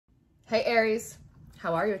Hey Aries,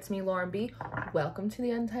 how are you? It's me, Lauren B. Welcome to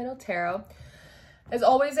the Untitled Tarot. As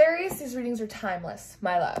always, Aries, these readings are timeless,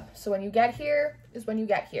 my love. So when you get here is when you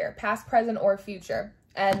get here, past, present, or future.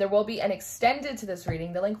 And there will be an extended to this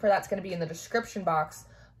reading. The link for that's going to be in the description box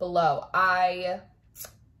below. I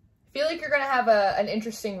feel like you're going to have an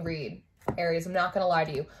interesting read, Aries. I'm not going to lie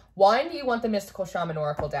to you. One, you want the Mystical Shaman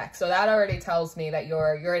Oracle deck. So that already tells me that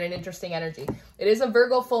you're in an interesting energy. It is a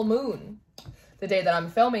Virgo full moon the day that I'm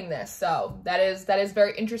filming this. So that is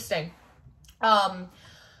very interesting. On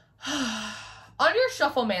your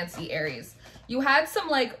Shufflemancy, Aries, you had some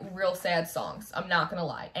like real sad songs. I'm not going to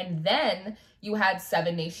lie. And then you had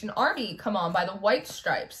Seven Nation Army come on by the White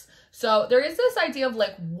Stripes. So there is this idea of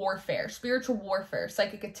like warfare, spiritual warfare,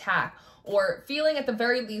 psychic attack, or feeling at the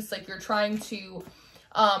very least like you're trying to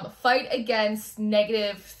fight against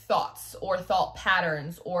negative thoughts or thought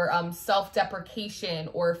patterns or self-deprecation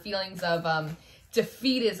or feelings of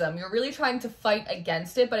defeatism. You're really trying to fight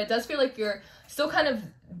against it, but it does feel like you're still kind of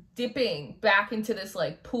dipping back into this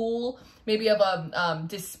like pool, maybe of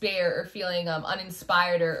despair or feeling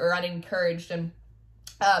uninspired or unencouraged. And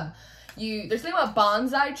there's something about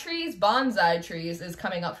bonsai trees. Bonsai trees is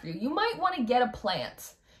coming up for you. You might want to get a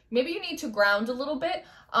plant. Maybe you need to ground a little bit.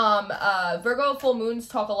 Virgo full moons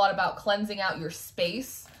talk a lot about cleansing out your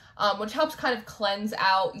space, which helps kind of cleanse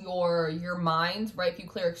out your mind, right? If you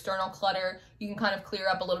clear external clutter, you can kind of clear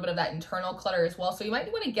up a little bit of that internal clutter as well. So you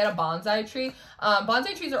might want to get a bonsai tree.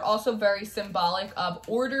 Bonsai trees are also very symbolic of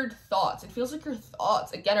ordered thoughts. It feels like your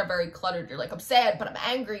thoughts, again, are very cluttered. You're like, I'm sad, but I'm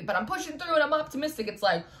angry, but I'm pushing through and I'm optimistic. It's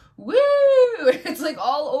like, woo! It's like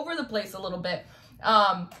all over the place a little bit.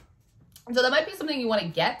 So that might be something you want to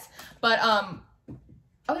get, but,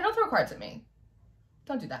 okay, don't throw cards at me.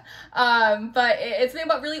 Don't do that. But it's something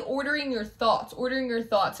about really ordering your thoughts.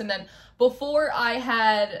 And then before I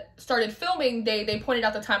had started filming, they pointed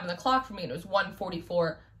out the time on the clock for me, and it was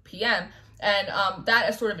 1:44 p.m. And that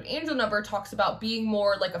as sort of an angel number talks about being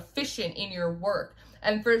more like efficient in your work.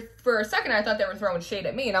 And for a second, I thought they were throwing shade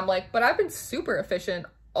at me, and I'm like, but I've been super efficient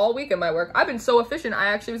all week in my work. I've been so efficient. I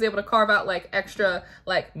actually was able to carve out like extra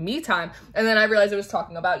like me time. And then I realized it was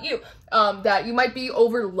talking about you, that you might be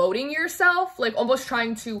overloading yourself, like almost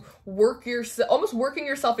trying to almost working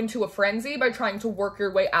yourself into a frenzy by trying to work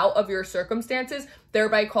your way out of your circumstances,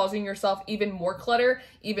 thereby causing yourself even more clutter,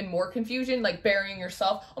 even more confusion, like burying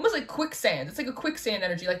yourself, almost like quicksand. It's like a quicksand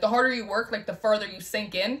energy. Like the harder you work, like the farther you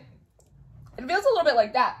sink in. It feels a little bit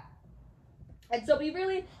like that. And so we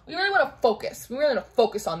really want to focus. We really want to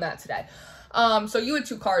focus on that today. So you had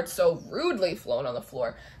two cards so rudely flown on the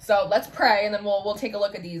floor. So let's pray, and then we'll take a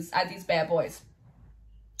look at these bad boys.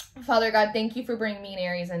 Father God, thank you for bringing me and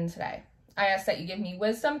Aries in today. I ask that you give me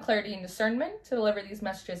wisdom, clarity, and discernment to deliver these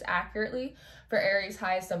messages accurately for Aries'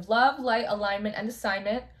 highest of love, light, alignment, and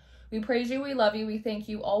assignment. We praise you, we love you, we thank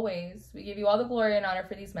you always. We give you all the glory and honor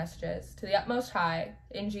for these messages. To the utmost high,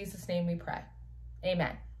 in Jesus' name we pray.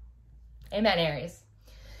 Amen. Amen, Aries.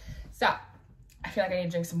 So, I feel like I need to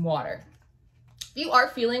drink some water. If you are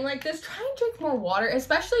feeling like this, try and drink more water,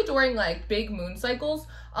 especially during like big moon cycles.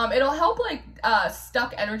 It'll help like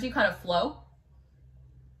stuck energy kind of flow.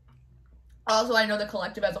 Also, I know the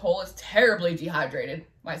collective as a whole is terribly dehydrated,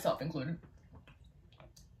 myself included.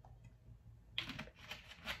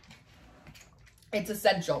 It's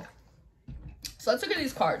essential. So let's look at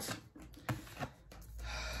these cards.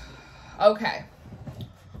 Okay.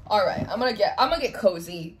 All right, I'm gonna get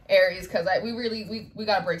cozy, Aries, because we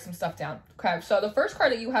gotta break some stuff down. Okay, so the first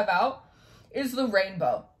card that you have out is the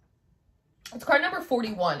Rainbow. It's card number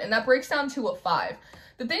 41, and that breaks down to a 5.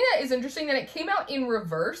 The thing that is interesting that it came out in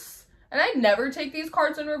reverse, and I never take these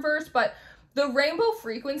cards in reverse, but the rainbow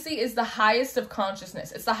frequency is the highest of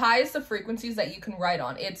consciousness. It's the highest of frequencies that you can write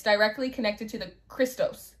on. It's directly connected to the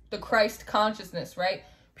Christos, the Christ consciousness, right?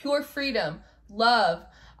 Pure freedom, love,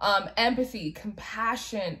 empathy,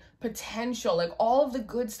 compassion, potential, like all of the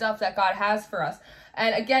good stuff that God has for us.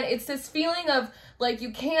 And again, it's this feeling of like, you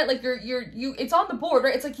can't, like it's on the board,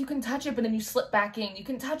 right? It's like you can touch it, but then you slip back in. You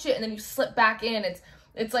can touch it and then you slip back in.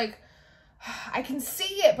 It's like, I can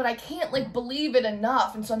see it, but I can't like believe it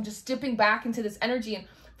enough. And so I'm just dipping back into this energy. And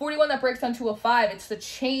 41, that breaks down to a 5. It's the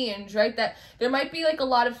change, right? That there might be like a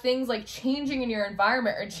lot of things like changing in your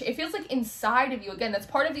environment, or it feels like inside of you. Again, that's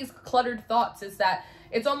part of these cluttered thoughts, is that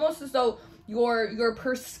it's almost as though your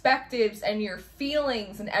perspectives and your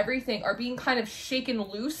feelings and everything are being kind of shaken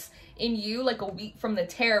loose in you like a wheat from the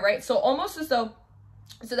tare, right? So almost as though,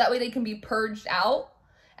 so that way they can be purged out.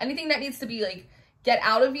 Anything that needs to be like, get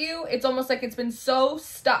out of you, it's almost like it's been so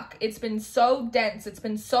stuck, it's been so dense, it's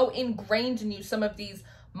been so ingrained in you, some of these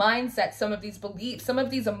mindsets, some of these beliefs, some of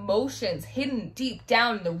these emotions hidden deep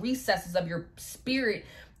down in the recesses of your spirit,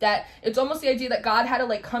 that it's almost the idea that God had to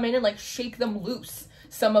like come in and like shake them loose,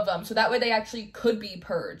 some of them, so that way they actually could be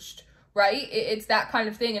purged, right? It's that kind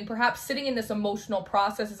of thing. And perhaps sitting in this emotional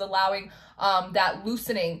process is allowing that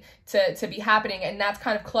loosening to be happening, and that's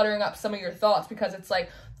kind of cluttering up some of your thoughts, because it's like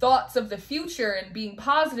thoughts of the future and being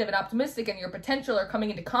positive and optimistic and your potential are coming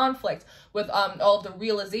into conflict with all of the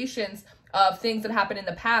realizations of things that happened in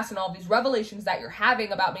the past and all these revelations that you're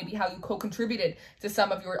having about maybe how you co-contributed to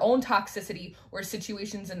some of your own toxicity or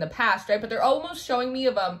situations in the past, right? But they're almost showing me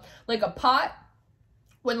of like a pot,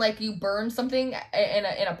 when like you burn something in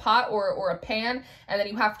a pot or a pan, and then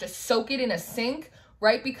you have to soak it in a sink,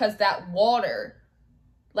 right? Because that water,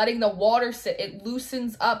 letting the water sit, it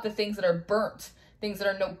loosens up the things that are burnt, things that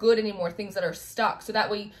are no good anymore, things that are stuck. So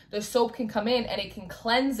that way the soap can come in and it can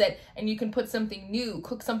cleanse it, and you can put something new,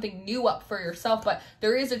 cook something new up for yourself. But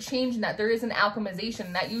there is a change in that. There is an alchemization,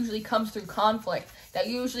 and that usually comes through conflict. That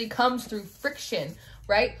usually comes through friction,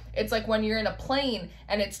 right? It's like when you're in a plane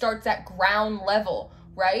and it starts at ground level,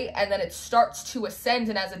 right? And then it starts to ascend.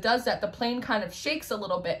 And as it does that, the plane kind of shakes a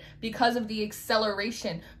little bit because of the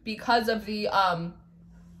acceleration, because of the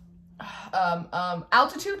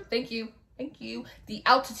altitude. Thank you, the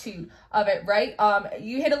altitude of it, right?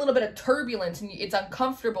 You hit a little bit of turbulence and it's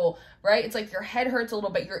uncomfortable, right? It's like your head hurts a little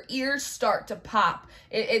bit, your ears start to pop.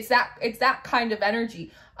 It's that kind of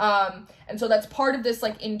energy. And so that's part of this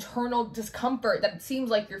like internal discomfort that it seems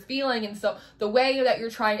like you're feeling. And so the way that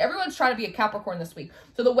everyone's trying to be a Capricorn this week.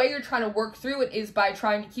 So the way you're trying to work through it is by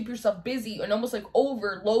trying to keep yourself busy and almost like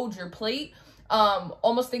overload your plate.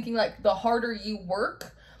 Almost thinking like the harder you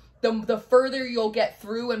work, the further you'll get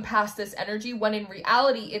through and past this energy, when in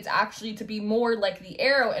reality, it's actually to be more like the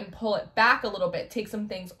arrow and pull it back a little bit, take some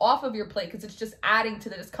things off of your plate, because it's just adding to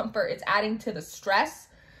the discomfort. It's adding to the stress.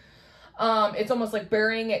 It's almost like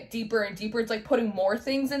burying it deeper and deeper. It's like putting more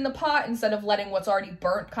things in the pot instead of letting what's already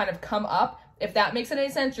burnt kind of come up. If that makes any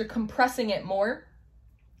sense, you're compressing it more,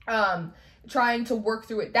 trying to work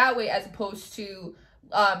through it that way, as opposed to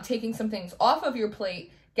taking some things off of your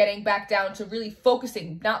plate, getting back down to really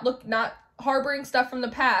focusing, not harboring stuff from the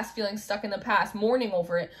past, feeling stuck in the past, mourning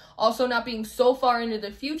over it. Also not being so far into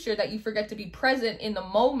the future that you forget to be present in the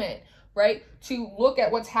moment, right? To look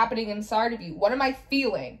at what's happening inside of you. What am I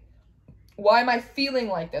feeling? Why am I feeling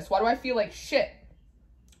like this? Why do I feel like shit?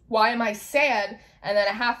 Why am I sad? And then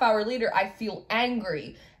a half hour later, I feel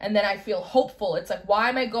angry. And then I feel hopeful. It's like, why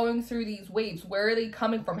am I going through these waves? Where are they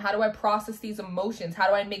coming from? How do I process these emotions? How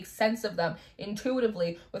do I make sense of them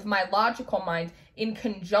intuitively with my logical mind in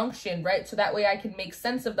conjunction, right? So that way I can make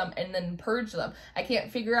sense of them and then purge them. I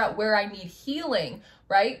can't figure out where I need healing,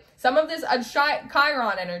 right? Some of this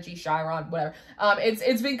Chiron energy, whatever.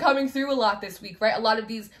 It's been coming through a lot this week, right? A lot of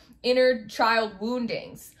these inner child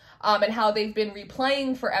woundings, and how they've been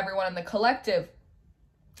replaying for everyone in the collective.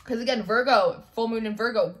 Because again, Virgo, full moon in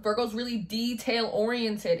Virgo's really detail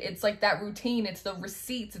oriented. It's like that routine. It's the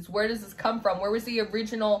receipts. It's where does this come from? Where was the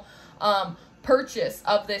original purchase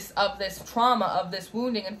of this trauma, of this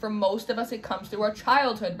wounding? And for most of us, it comes through our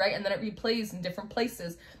childhood, right? And then it replays in different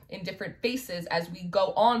places, in different faces as we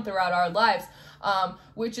go on throughout our lives.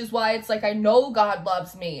 Which is why it's like, I know God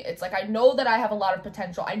loves me. It's like, I know that I have a lot of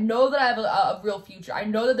potential. I know that I have a real future. I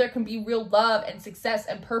know that there can be real love and success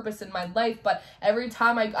and purpose in my life. But every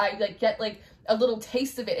time I like get like a little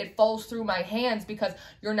taste of it, it falls through my hands, because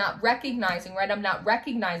you're not recognizing, right? I'm not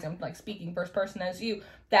recognizing, like speaking first person as you,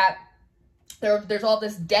 that there's all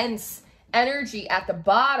this dense energy at the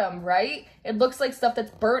bottom, right? It looks like stuff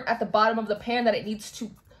that's burnt at the bottom of the pan that it needs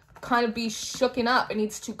to kind of be shooken up. It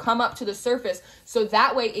needs to come up to the surface, so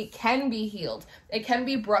that way it can be healed. It can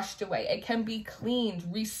be brushed away. It can be cleaned,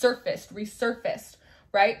 resurfaced,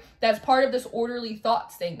 right? That's part of this orderly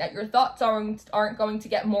thoughts thing, that your thoughts aren't going to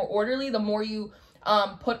get more orderly the more you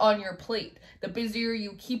put on your plate. The busier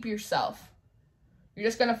you keep yourself, you're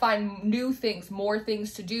just going to find new things, more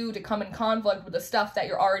things to do, to come in conflict with the stuff that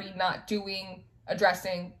you're already not doing,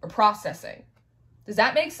 addressing, or processing. Does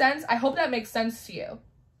that make sense? I hope that makes sense to you.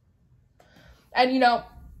 And, you know,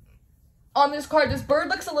 on this card, this bird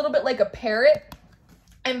looks a little bit like a parrot.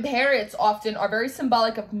 And parrots often are very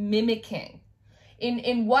symbolic of mimicking.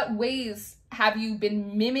 In what ways have you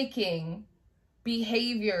been mimicking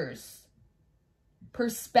behaviors,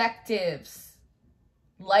 perspectives,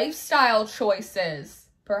 lifestyle choices,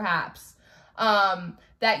 perhaps,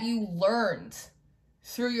 that you learned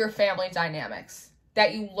through your family dynamics,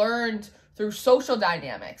 that you learned through social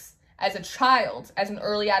dynamics as a child, as an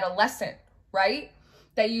early adolescent, right?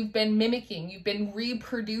 that you've been mimicking, you've been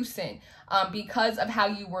reproducing because of how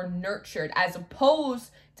you were nurtured, as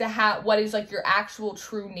opposed to what is like your actual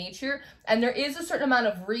true nature. And there is a certain amount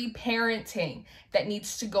of reparenting that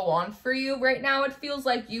needs to go on for you right now. It feels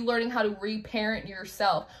like you learning how to reparent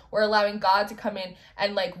yourself, or allowing God to come in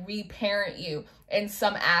and like reparent you in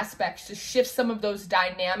some aspects, to shift some of those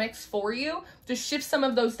dynamics for you,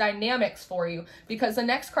 because the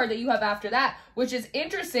next card that you have after that, which is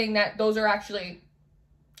interesting that those are actually,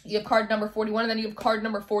 you have card number 41 and then you have card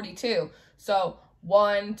number 42. So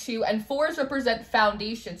 1, 2, and 4s represent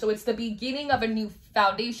foundation. So it's the beginning of a new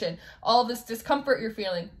foundation. All this discomfort you're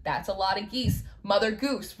feeling, that's a lot of geese. Mother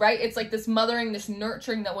goose, right? It's like this mothering, this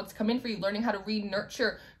nurturing that what's come in for you, learning how to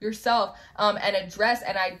re-nurture yourself and address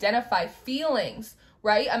and identify feelings,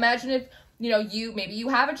 right? Imagine if, maybe you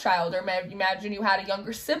have a child, or imagine you had a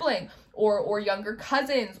younger sibling or younger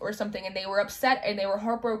cousins or something, and they were upset and they were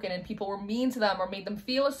heartbroken and people were mean to them or made them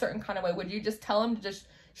feel a certain kind of way. Would you just tell them to just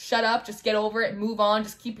shut up, just get over it, move on,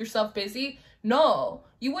 just keep yourself busy? No,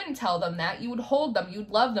 you wouldn't tell them that. You would hold them, you'd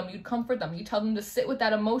love them, you'd comfort them, you tell them to sit with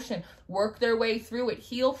that emotion, work their way through it,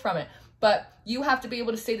 heal from it. But you have to be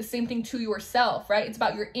able to say the same thing to yourself, right? It's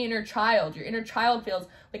about your inner child. Your inner child feels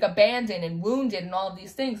like abandoned and wounded and all of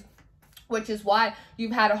these things, which is why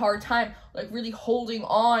you've had a hard time like really holding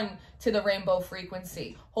on to the rainbow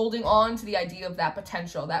frequency, holding on to the idea of that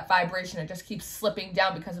potential, that vibration. It just keeps slipping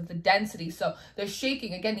down because of the density. So the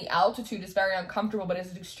shaking, again, the altitude is very uncomfortable, but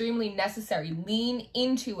it's extremely necessary. Lean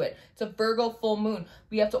into it. It's a Virgo full moon.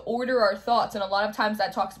 We have to order our thoughts. And a lot of times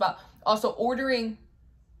that talks about also ordering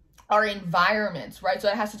our environments, right? So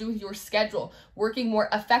that has to do with your schedule, working more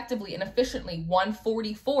effectively and efficiently.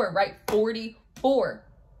 144, right? 44.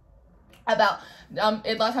 A lot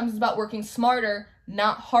of times it's about working smarter,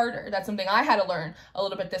 not harder. That's something I had to learn a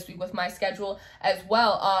little bit this week with my schedule as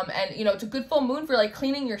well. And it's a good full moon for like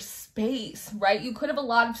cleaning your space, right? You could have a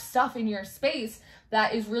lot of stuff in your space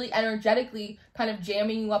that is really energetically kind of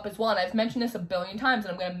jamming you up as well. And I've mentioned this a billion times,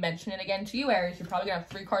 and I'm going to mention it again to you, Aries. You're probably gonna have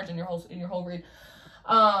 3 cards in your whole read.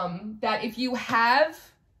 That if you have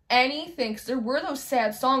anything, because there were those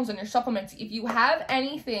sad songs on your supplements, if you have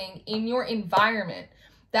anything in your environment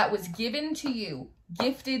that was given to you,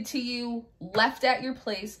 gifted to you, left at your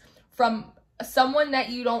place from someone that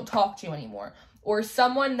you don't talk to anymore, or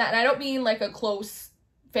someone that, and I don't mean like a close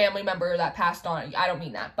family member that passed on, I don't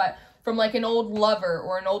mean that, but from like an old lover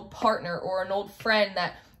or an old partner or an old friend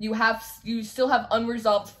that you still have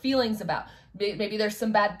unresolved feelings about. Maybe there's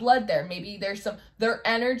some bad blood there. Maybe their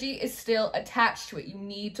energy is still attached to it. You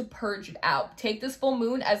need to purge it out. Take this full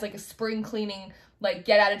moon as like a spring cleaning, like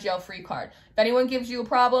get out of jail free card. If anyone gives you a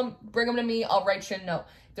problem, bring them to me. I'll write you a note.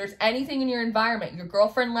 If there's anything in your environment, your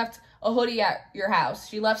girlfriend left a hoodie at your house.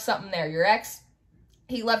 She left something there. Your ex,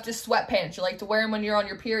 he left his sweatpants. You like to wear them when you're on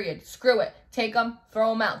your period. Screw it. Take them, throw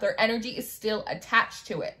them out. Their energy is still attached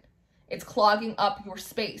to it. It's clogging up your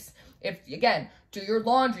space. If, again, do your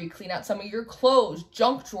laundry, clean out some of your clothes,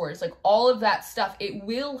 junk drawers, like all of that stuff, it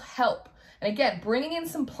will help. And again, bringing in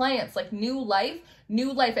some plants, like new life.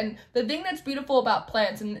 And the thing that's beautiful about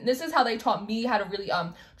plants, and this is how they taught me how to really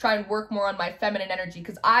try and work more on my feminine energy,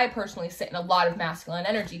 because I personally sit in a lot of masculine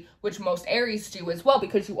energy, which most Aries do as well,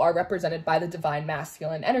 because you are represented by the divine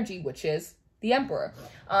masculine energy, which is the Emperor,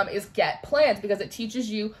 is get plants, because it teaches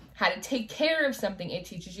you how to take care of something. It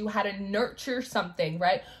teaches you how to nurture something,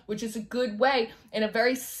 right? Which is a good way, in a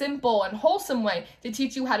very simple and wholesome way, to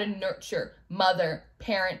teach you how to nurture, mother,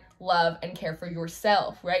 parent, love, and care for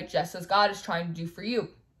yourself, right? Just as God is trying to do for you.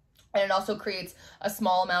 And it also creates a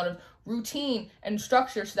small amount of routine and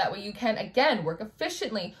structure, so that way you can, again, work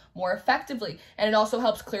efficiently, more effectively. And it also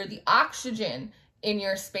helps clear the oxygen in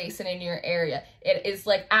your space and in your area. It is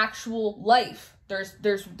like actual life. There's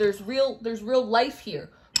real life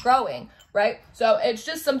here growing, right? So it's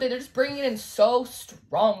just something, they're just bringing it in so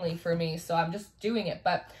strongly for me, so I'm just doing it.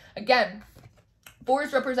 But again,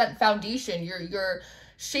 4s represent foundation. You're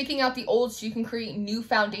shaking out the old so you can create new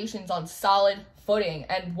foundations on solid footing.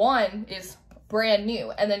 And 1 is brand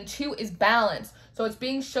new, and then 2 is balance. So it's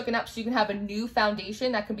being shooken up so you can have a new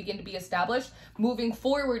foundation that can begin to be established, moving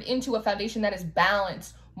forward into a foundation that is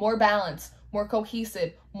balanced, more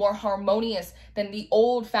cohesive, more harmonious than the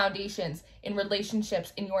old foundations in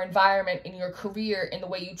relationships, in your environment, in your career, in the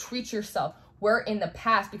way you treat yourself, were in the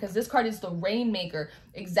past. Because this card is the Rainmaker,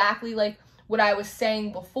 exactly like what I was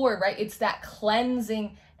saying before, right? It's that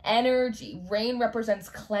cleansing energy. Rain represents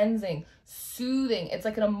cleansing, soothing. It's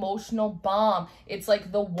like an emotional balm. It's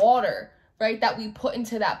like the water, right, that we put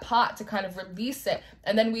into that pot to kind of release it.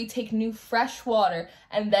 And then we take new fresh water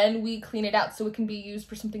and then we clean it out so it can be used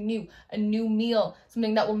for something new, a new meal,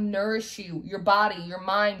 something that will nourish you, your body, your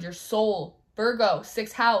mind, your soul. Virgo,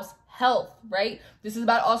 6th house, health, right? This is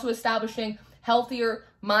about also establishing healthier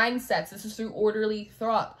mindsets. This is through orderly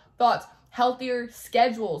thoughts, healthier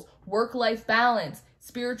schedules, work-life balance,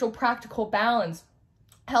 spiritual practical balance,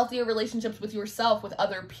 healthier relationships with yourself, with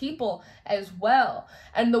other people as well.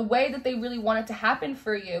 And the way that they really want it to happen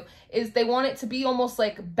for you is they want it to be almost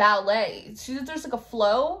like ballet. There's like a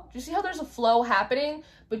flow. Do you see how there's a flow happening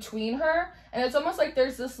between her? And it's almost like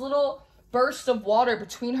there's this little burst of water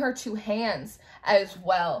between her two hands as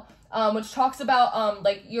well. Which talks about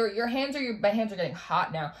like your hands are my hands are getting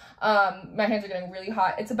hot now. My hands are getting really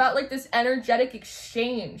hot. It's about like this energetic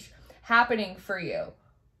exchange happening for you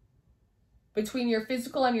between your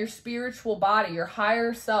physical and your spiritual body, your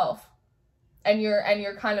higher self, and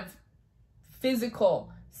your kind of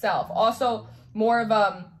physical self. Also more of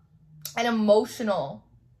an emotional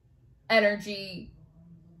energy,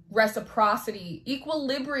 reciprocity,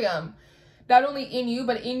 equilibrium, not only in you,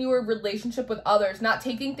 but in your relationship with others, not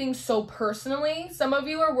taking things so personally. Some of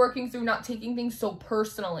you are working through not taking things so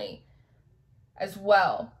personally as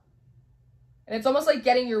well. And it's almost like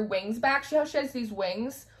getting your wings back. See how she has these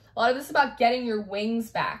wings? A lot of this is about getting your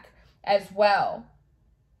wings back as well.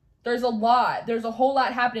 There's a whole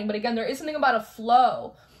lot happening. But again, there is something about a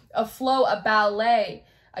flow, a ballet.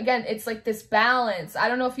 Again, it's like this balance. I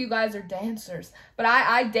don't know if you guys are dancers, but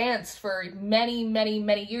I danced for many, many,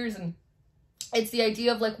 many years. And it's the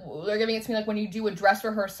idea of like, they're giving it to me like when you do a dress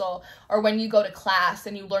rehearsal or when you go to class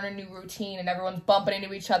and you learn a new routine and everyone's bumping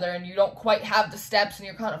into each other and you don't quite have the steps and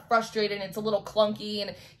you're kind of frustrated and it's a little clunky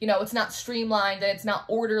and, you know, it's not streamlined and it's not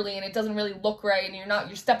orderly and it doesn't really look right and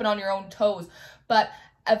you're stepping on your own toes. But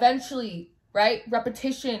eventually, right,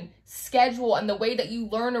 repetition, schedule, and the way that you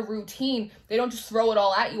learn a routine, they don't just throw it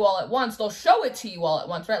all at you all at once. They'll show it to you all at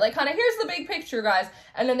once, right? Like kind of here's the big picture, guys.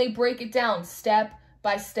 And then they break it down step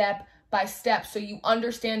by step by step, so you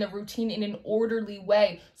understand the routine in an orderly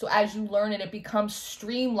way. So as you learn it, it becomes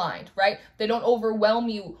streamlined, right? They don't overwhelm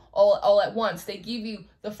you all at once. They give you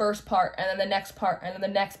the first part and then the next part and then the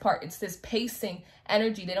next part. It's this pacing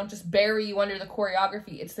energy. They don't just bury you under the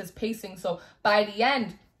choreography. It's this pacing. So by the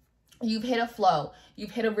end, you've hit a flow,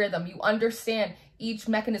 you've hit a rhythm, you understand each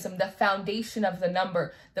mechanism, the foundation of the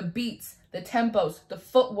number, the beats, the tempos, the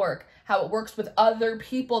footwork, how it works with other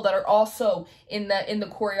people that are also in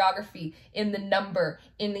the choreography, in the number,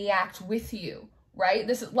 in the act with you, right?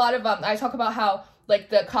 This is a lot of, I talk about how like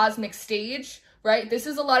the cosmic stage, right? This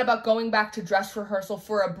is a lot about going back to dress rehearsal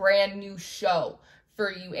for a brand new show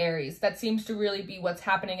for you, Aries. That seems to really be what's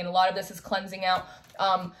happening. And a lot of this is cleansing out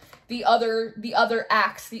the other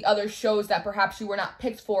acts, the other shows that perhaps you were not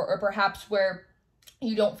picked for, or perhaps where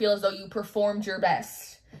you don't feel as though you performed your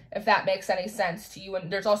best, if that makes any sense to you.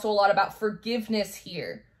 And there's also a lot about forgiveness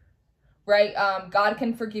here, right? God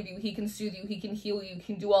can forgive you. He can soothe you. He can heal you. He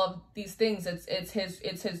can do all of these things. It's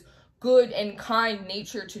his good and kind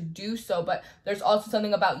nature to do so. But there's also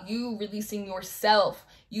something about you releasing yourself,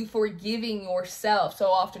 you forgiving yourself. So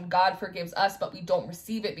often God forgives us, but we don't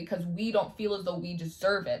receive it because we don't feel as though we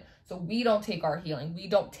deserve it. So we don't take our healing. We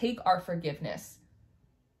don't take our forgiveness.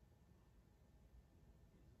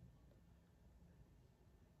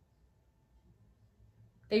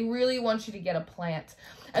 They really want you to get a plant.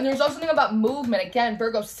 And there's also something about movement. Again,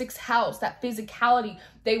 Virgo, 6th house, that physicality.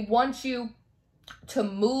 They want you to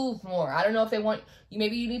move more. I don't know if they want you,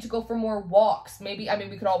 maybe you need to go for more walks. Maybe, I mean,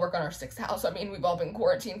 we could all work on our 6th house. I mean, we've all been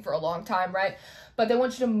quarantined for a long time, right? But they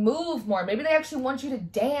want you to move more. Maybe they actually want you to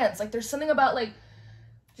dance. Like there's something about like,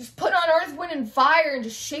 just put on Earth, Wind, and Fire and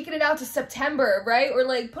just shaking it out to September, right? Or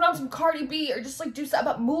like put on some Cardi B or just like do something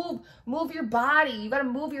about move your body. You got to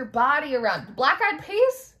move your body around. Black Eyed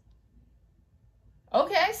Peas?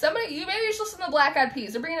 Okay, maybe you should listen to the Black Eyed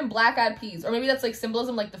Peas. They're bringing in Black Eyed Peas. Or maybe that's like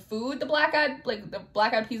symbolism, like the food, the Black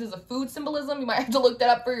Eyed Peas is a food symbolism. You might have to look that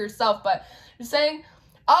up for yourself, but you're saying,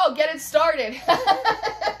 oh, get it started.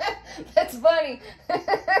 That's funny.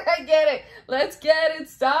 I get it. Let's get it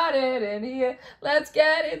started in here. Let's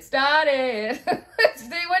get it started.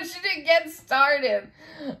 They want you to get started.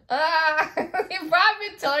 You've probably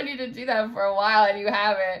been telling you to do that for a while and you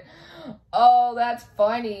haven't. Oh, that's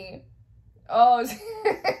funny. Oh,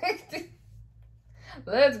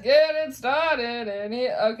 let's get it started in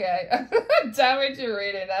here. Okay. Tell me to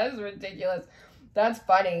read it. That is ridiculous. That's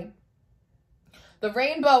funny. The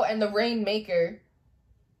rainbow and the rainmaker.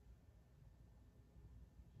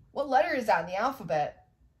 What letter is that in the alphabet?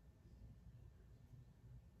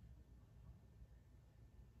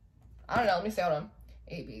 I don't know. Let me see. Hold on.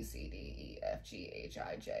 A, B, C, D, E, F, G, H,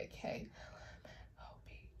 I, J, K, L, M, N, O,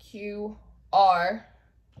 P, Q, R.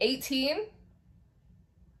 18.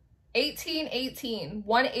 1818.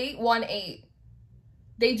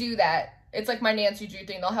 They do that. It's like my Nancy Drew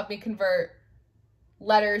thing. They'll have me convert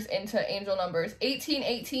letters into angel numbers.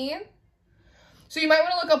 1818. So you might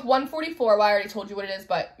want to look up 144. Well, I already told you what it is,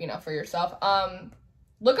 but, you know, for yourself.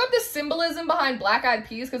 Look up the symbolism behind Black Eyed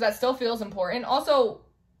Peas, because that still feels important. Also,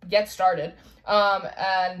 get started.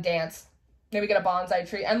 And dance. Maybe get a bonsai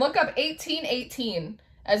tree. And look up 1818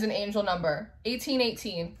 as an angel number.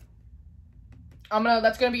 1818.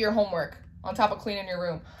 That's gonna be your homework on top of cleaning your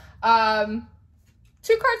room.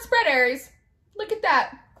 2-card spread, Aries. Look at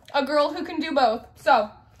that. A girl who can do both.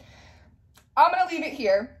 So, I'm gonna leave it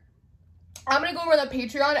here. I'm gonna go over the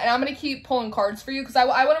Patreon and I'm gonna keep pulling cards for you because I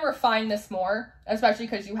want to refine this more, especially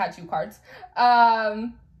because you had 2 cards.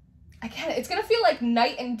 Again, it's gonna feel like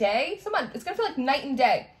night and day. It's gonna feel like night and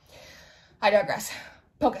day. I digress.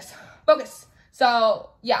 Focus. So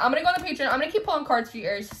yeah, I'm gonna go on the Patreon. I'm gonna keep pulling cards for you,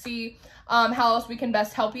 Aries, to see how else we can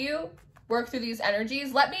best help you work through these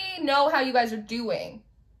energies. Let me know how you guys are doing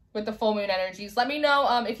with the full moon energies. Let me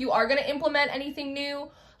know if you are gonna implement anything new.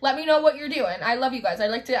 Let me know what you're doing. I love you guys. I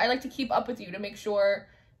like to keep up with you to make sure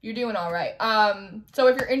you're doing all right. So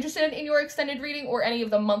if you're interested in your extended reading or any of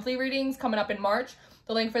the monthly readings coming up in March,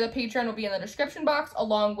 the link for the Patreon will be in the description box,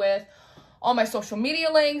 along with all my social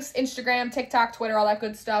media links, Instagram, TikTok, Twitter, all that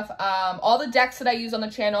good stuff. All the decks that I use on the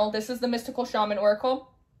channel. This is the Mystical Shaman Oracle.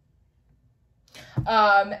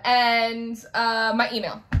 And my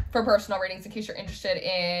email for personal readings in case you're interested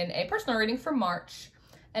in a personal reading for March.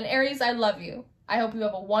 And Aries, I love you. I hope you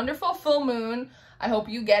have a wonderful full moon. I hope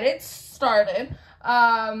you get it started.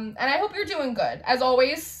 And I hope you're doing good. As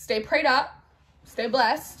always, stay prayed up, stay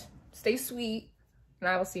blessed, stay sweet, and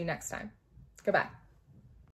I will see you next time. Goodbye.